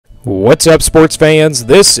What's up, sports fans?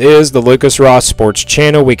 This is the Lucas Ross Sports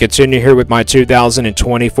Channel. We continue here with my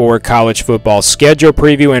 2024 college football schedule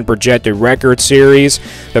preview and projected record series.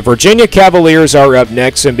 The Virginia Cavaliers are up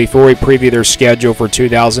next, and before we preview their schedule for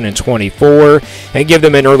 2024 and give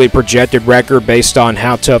them an early projected record based on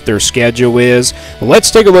how tough their schedule is,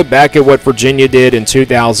 let's take a look back at what Virginia did in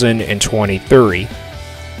 2023.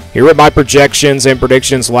 Here are my projections and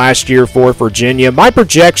predictions last year for Virginia. My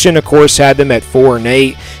projection, of course, had them at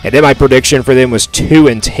 4-8, and then my prediction for them was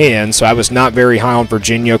 2-10. So I was not very high on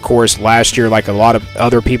Virginia, of course, last year, like a lot of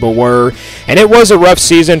other people were. And it was a rough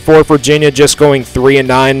season for Virginia, just going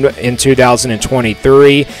 3-9 in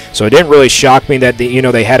 2023. So it didn't really shock me that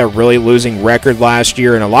they had a really losing record last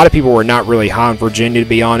year, and a lot of people were not really high on Virginia, to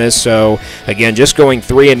be honest. So again, just going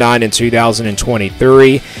 3-9 in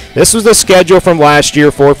 2023. This was the schedule from last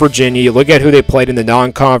year for Virginia. You look at who they played in the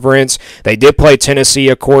non-conference. They did play Tennessee,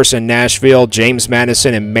 of course, in Nashville, James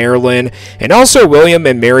Madison in Maryland, and also William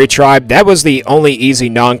and Mary Tribe. That was the only easy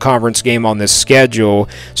non-conference game on this schedule.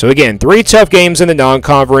 So again, 3 tough games in the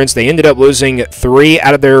non-conference. They ended up losing 3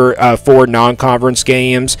 out of their 4 non-conference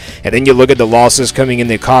games. And then you look at the losses coming in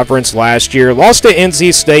the conference last year. Lost to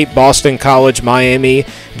NC State, Boston College, Miami,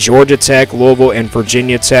 Georgia Tech, Louisville, and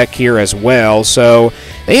Virginia Tech here as well. So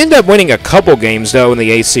they ended up winning a couple games, though, in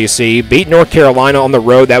the ACC. Beat North Carolina on the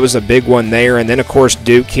road. That was a big one there. And then, of course,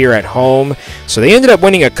 Duke here at home. So they ended up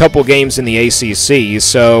winning a couple games in the ACC.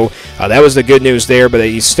 So that was the good news there. But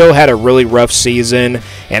they still had a really rough season.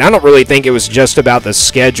 And I don't really think it was just about the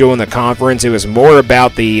schedule in the conference. It was more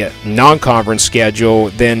about the non-conference schedule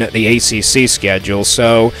than the ACC schedule.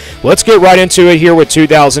 So let's get right into it here with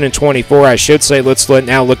 2024. I should say let's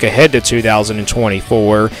now look ahead to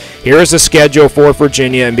 2024. Here is the schedule for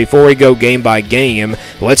Virginia, and before we go game by game,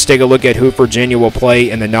 let's take a look at who Virginia will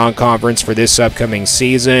play in the non-conference for this upcoming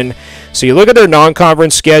season. So you look at their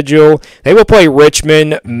non-conference schedule, they will play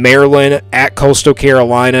Richmond, Maryland, at Coastal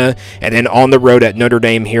Carolina, and then on the road at Notre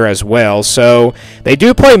Dame here as well. So they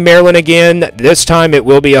do play Maryland again. This time it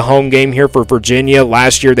will be a home game here for Virginia.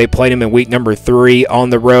 Last year they played them in week number 3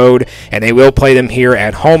 on the road, and they will play them here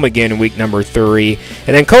at home again in week number 3.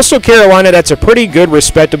 And then Coastal Carolina, that's a pretty good,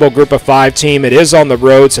 respectable group of 5 team. It is on the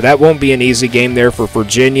road, so that won't be an easy game there for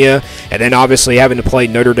Virginia. And then obviously having to play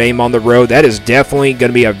Notre Dame on the road, that is definitely going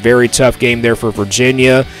to be a very tough game there for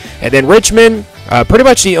Virginia. And then Richmond, pretty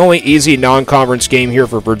much the only easy non-conference game here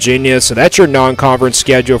for Virginia. So that's your non-conference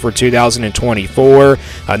schedule for 2024.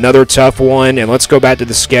 Another tough one. And let's go back to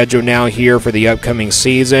the schedule now here for the upcoming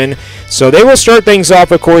season. So they will start things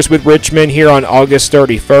off, of course, with Richmond here on August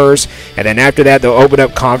 31st. And then after that, they'll open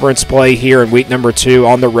up conference play here in week number 2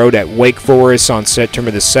 on the road at Wake Forest on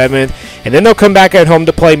September the 7th. And then they'll come back at home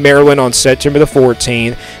to play Maryland on September the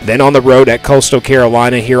 14th. Then on the road at Coastal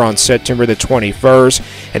Carolina here on September the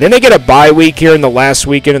 21st. And then they get a bye week here in the last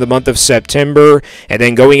weekend of the month of September. And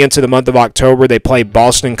then going into the month of October, they play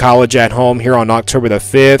Boston College at home here on October the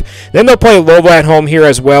 5th. Then they'll play Louisville at home here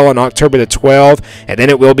as well on October the 12th. And then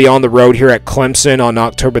it will be on the road here at Clemson on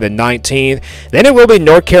October the 19th. Then it will be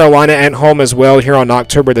North Carolina at home as well here on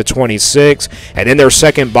October the 26th. And then their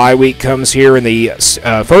second bye week comes here in the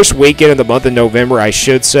first weekend of the month of November, I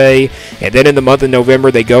should say. And then in the month of November,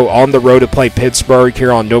 they go on the road to play Pittsburgh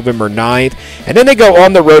here on November 9th. And then they go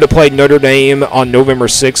on the road to play Notre Dame on November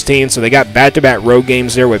 16th. So they got back-to-back road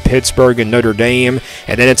games there with Pittsburgh and Notre Dame.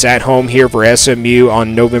 And then it's at home here for SMU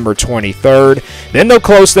on November 23rd. Then they'll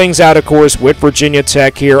close things out, of course, with Virginia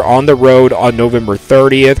Tech here on the road on November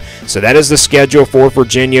 30th. So that is the schedule for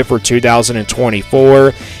Virginia for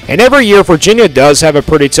 2024. And every year, Virginia does have a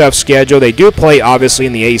pretty tough schedule. They do play, obviously,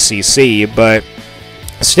 in the ACC, but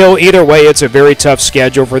still, either way, it's a very tough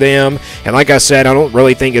schedule for them. And like I said, I don't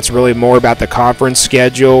really think it's really more about the conference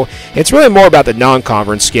schedule. It's really more about the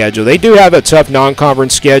non-conference schedule. They do have a tough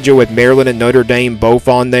non-conference schedule with Maryland and Notre Dame both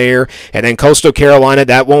on there. And then Coastal Carolina,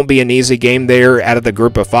 that won't be an easy game there out of the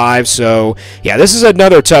group of 5. So, yeah, this is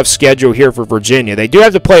another tough schedule here for Virginia. They do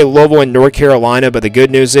have to play Louisville and North Carolina, but the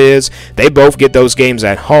good news is they both get those games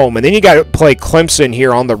at home. And then you got to play Clemson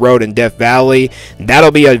here on the road in Death Valley.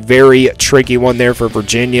 That'll be a very tricky one there for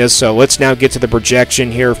Virginia. So let's now get to the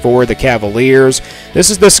projection here for the Cavaliers. This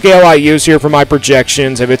is the scale I use here for my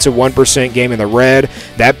projections. If it's a 1% game in the red,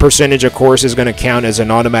 that percentage, of course, is going to count as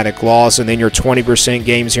an automatic loss. And then your 20%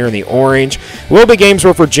 games here in the orange will be games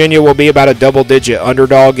where Virginia will be about a double-digit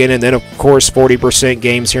underdog in. And then, of course, 40%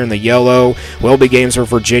 games here in the yellow will be games where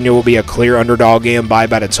Virginia will be a clear underdog in by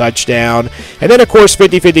about a touchdown. And then, of course,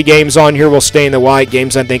 50-50 games on here will stay in the white.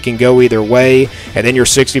 Games I think can go either way. And then your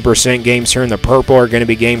 60% games here in the purple are going going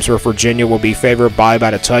to be games where Virginia will be favored by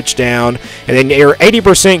about a touchdown. And then your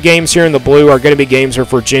 80% games here in the blue are going to be games where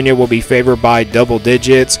Virginia will be favored by double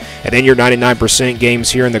digits. And then your 99% games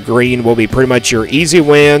here in the green will be pretty much your easy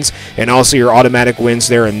wins and also your automatic wins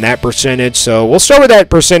there in that percentage. So we'll start with that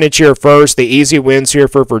percentage here first. The easy wins here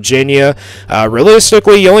for Virginia.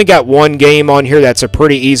 Realistically, you only got one game on here that's a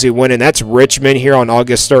pretty easy win, and that's Richmond here on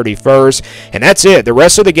August 31st. And that's it. The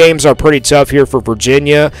rest of the games are pretty tough here for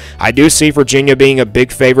Virginia. I do see Virginia being a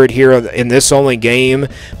big favorite here in this only game.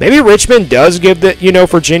 Maybe Richmond does give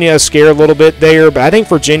Virginia a scare a little bit there, but I think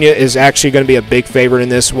Virginia is actually going to be a big favorite in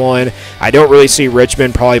this one. I don't really see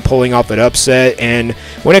Richmond probably pulling off an upset. And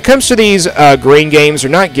when it comes to these green games,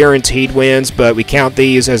 they're not guaranteed wins, but we count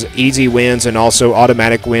these as easy wins and also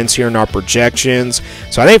automatic wins here in our projections.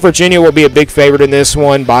 So I think Virginia will be a big favorite in this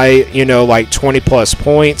one by, like 20 plus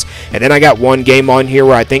points. And then I got one game on here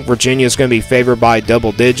where I think Virginia is going to be favored by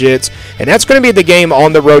double digits, and that's going to be the game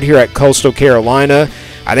on the road here at Coastal Carolina.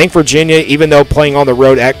 I think Virginia, even though playing on the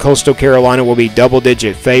road at Coastal Carolina, will be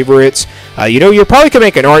double-digit favorites. You probably could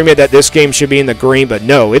make an argument that this game should be in the green, but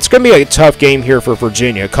no, it's going to be a tough game here for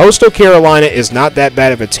Virginia. Coastal Carolina is not that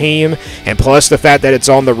bad of a team, and plus the fact that it's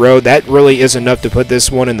on the road, that really is enough to put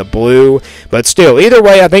this one in the blue. But still, either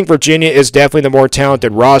way, I think Virginia is definitely the more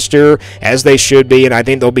talented roster, as they should be, and I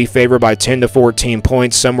think they'll be favored by 10 to 14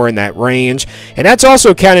 points, somewhere in that range. And that's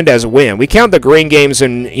also counted as a win. We count the green games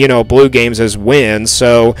and, blue games as wins,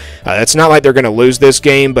 so it's not like they're going to lose this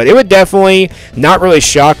game, but it would definitely not really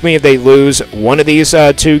shock me if they lose one of these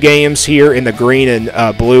two games here in the green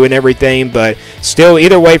and blue and everything. But still,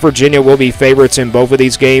 either way, Virginia will be favorites in both of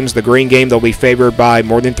these games. The green game, they'll be favored by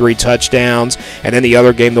more than 3 touchdowns, and then the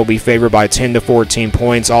other game, they'll be favored by 10 to 14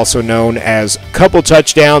 points, also known as couple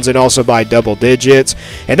touchdowns and also by double digits.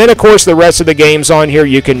 And then, of course, the rest of the games on here,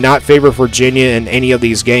 you cannot favor Virginia in any of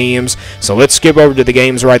these games. So let's skip over to the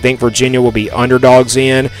games where I think Virginia will be underdogs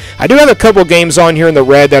in. I do have a couple games on here in the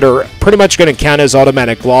red that are pretty much going to count as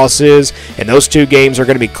automatic losses, and those two games are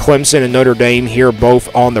going to be Clemson and Notre Dame here,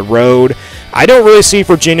 both on the road. I don't really see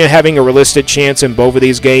Virginia having a realistic chance in both of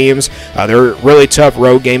these games. They're really tough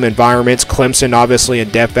road game environments. Clemson, obviously, in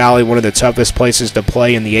Death Valley, one of the toughest places to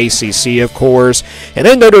play in the ACC, of course. And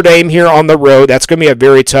then Notre Dame here on the road. That's going to be a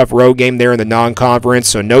very tough road game there in the non-conference,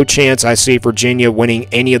 so no chance I see Virginia winning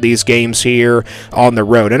any of these games here on the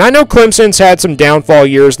road. And I know Clemson's had some downfall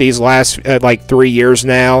years these last, 3 years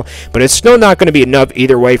now, but it's still not going to be enough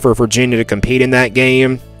either way for Virginia to compete in that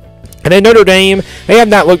game. And then Notre Dame, they have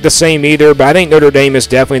not looked the same either, but I think Notre Dame is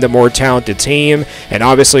definitely the more talented team. And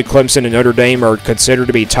obviously Clemson and Notre Dame are considered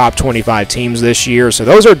to be top 25 teams this year. So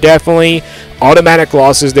those are definitely automatic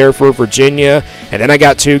losses there for Virginia. And then I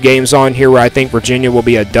got two games on here where I think Virginia will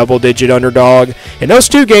be a double-digit underdog. And those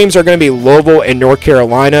two games are going to be Louisville and North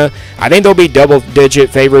Carolina. I think they'll be double-digit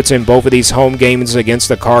favorites in both of these home games against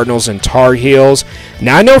the Cardinals and Tar Heels.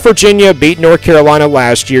 Now, I know Virginia beat North Carolina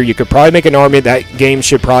last year. You could probably make an argument that game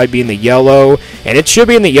should probably be in the yellow, and it should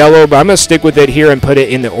be in the yellow, but I'm going to stick with it here and put it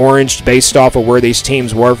in the orange based off of where these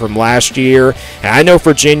teams were from last year. And I know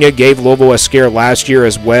Virginia gave Louisville a scare last year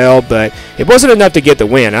as well, but it wasn't enough to get the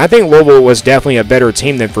win. And I think Louisville was definitely a better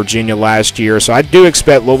team than Virginia last year, so I do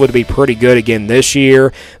expect Louisville to be pretty good again this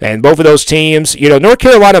year. And both of those teams, North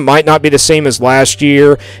Carolina might not be the same as last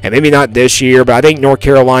year, and maybe not this year, but I think North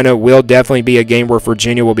Carolina will definitely be a game where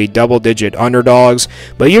Virginia will be double-digit underdogs.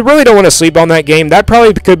 But you really don't want to sleep on that game. That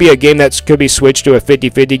probably could be a game that could be switched to a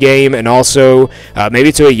 50-50 game, and also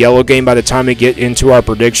maybe to a yellow game by the time we get into our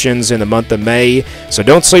predictions in the month of May. So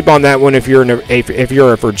don't sleep on that one if you're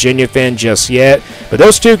a Virginia fan just yet. But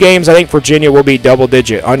those two games, I think Virginia will be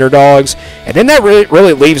double-digit underdogs. And then that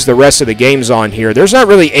really leaves the rest of the games on here. There's not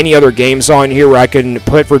really any other games on here where I can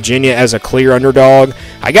put Virginia as a clear underdog.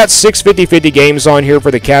 I got 6 50-50 games on here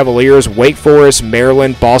for the Cavaliers: Wake Forest,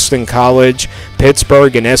 Maryland, Boston College,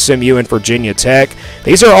 Pittsburgh, and SMU and Virginia Tech.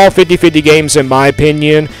 These are all 50-50 games in my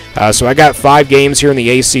opinion. So I got 5 games here in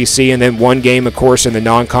the ACC and then 1 game, of course, in the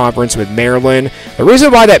non-conference with Maryland. The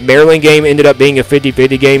reason why that Maryland game ended up being a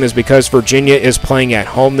 50-50 game is because Virginia is playing at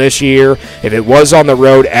home this year. If it was on the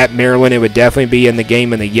road at Maryland, it would definitely be in the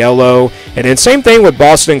game in the yellow. And then same thing with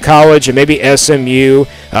Boston College and maybe SMU.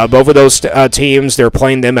 Both of those teams, they're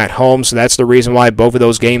playing them at home, so that's the reason why both of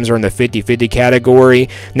those games are in the 50-50 category.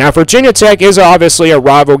 Now, Virginia Tech is obviously a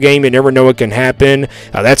rival game. You never know what can happen.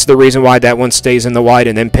 That's the reason why that one stays in the white.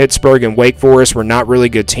 And then Pittsburgh and Wake Forest were not really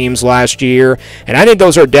good teams last year, and I think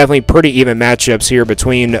those are definitely pretty even matchups here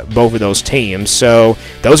between both of those teams. So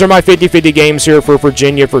those are my 50-50 games here for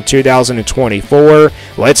Virginia for 2024.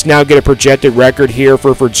 Let's now get a projected record here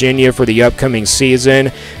for Virginia for the upcoming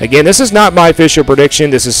season. Again, this is not my official prediction.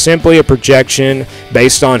 This this is simply a projection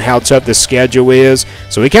based on how tough the schedule is.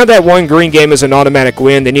 So we count that one green game as an automatic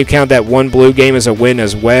win, then you count that one blue game as a win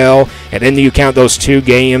as well, and then you count those 2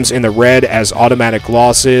 games in the red as automatic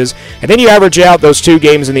losses, and then you average out those 2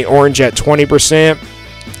 games in the orange at 20%.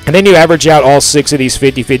 And then you average out all 6 of these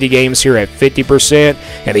 50-50 games here at 50%,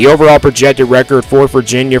 and the overall projected record for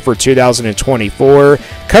Virginia for 2024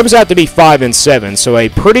 comes out to be 5-7. So a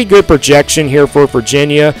pretty good projection here for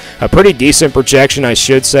Virginia, a pretty decent projection, I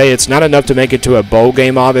should say. It's not enough to make it to a bowl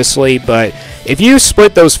game, obviously, but if you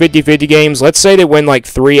split those 50-50 games, let's say they win like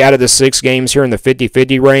 3 out of the 6 games here in the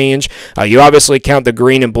 50-50 range, you obviously count the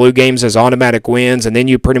green and blue games as automatic wins, and then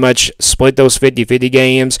you pretty much split those 50-50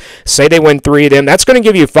 games. Say they win 3 of them, that's going to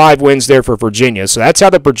give you 5 wins there for Virginia. So that's how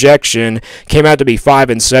the projection came out to be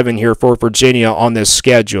 5-7 here for Virginia on this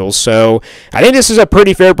schedule. So I think this is a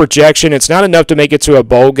pretty fair projection. It's not enough to make it to a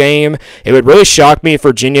bowl game. It would really shock me if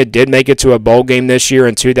Virginia did make it to a bowl game this year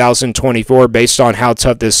in 2024 based on how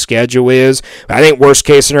tough this schedule is. I think worst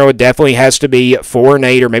case scenario definitely has to be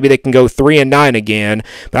 4-8, or maybe they can go 3-9 again.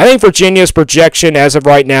 But I think Virginia's projection as of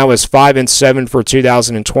right now is 5-7 for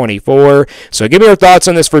 2024. So give me your thoughts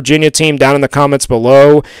on this Virginia team down in the comments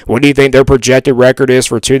below. What do you think their projected record is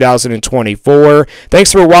for 2024?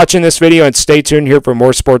 Thanks for watching this video, and stay tuned here for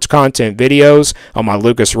more sports content videos on my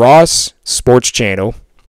Lucas Ross Sports Channel.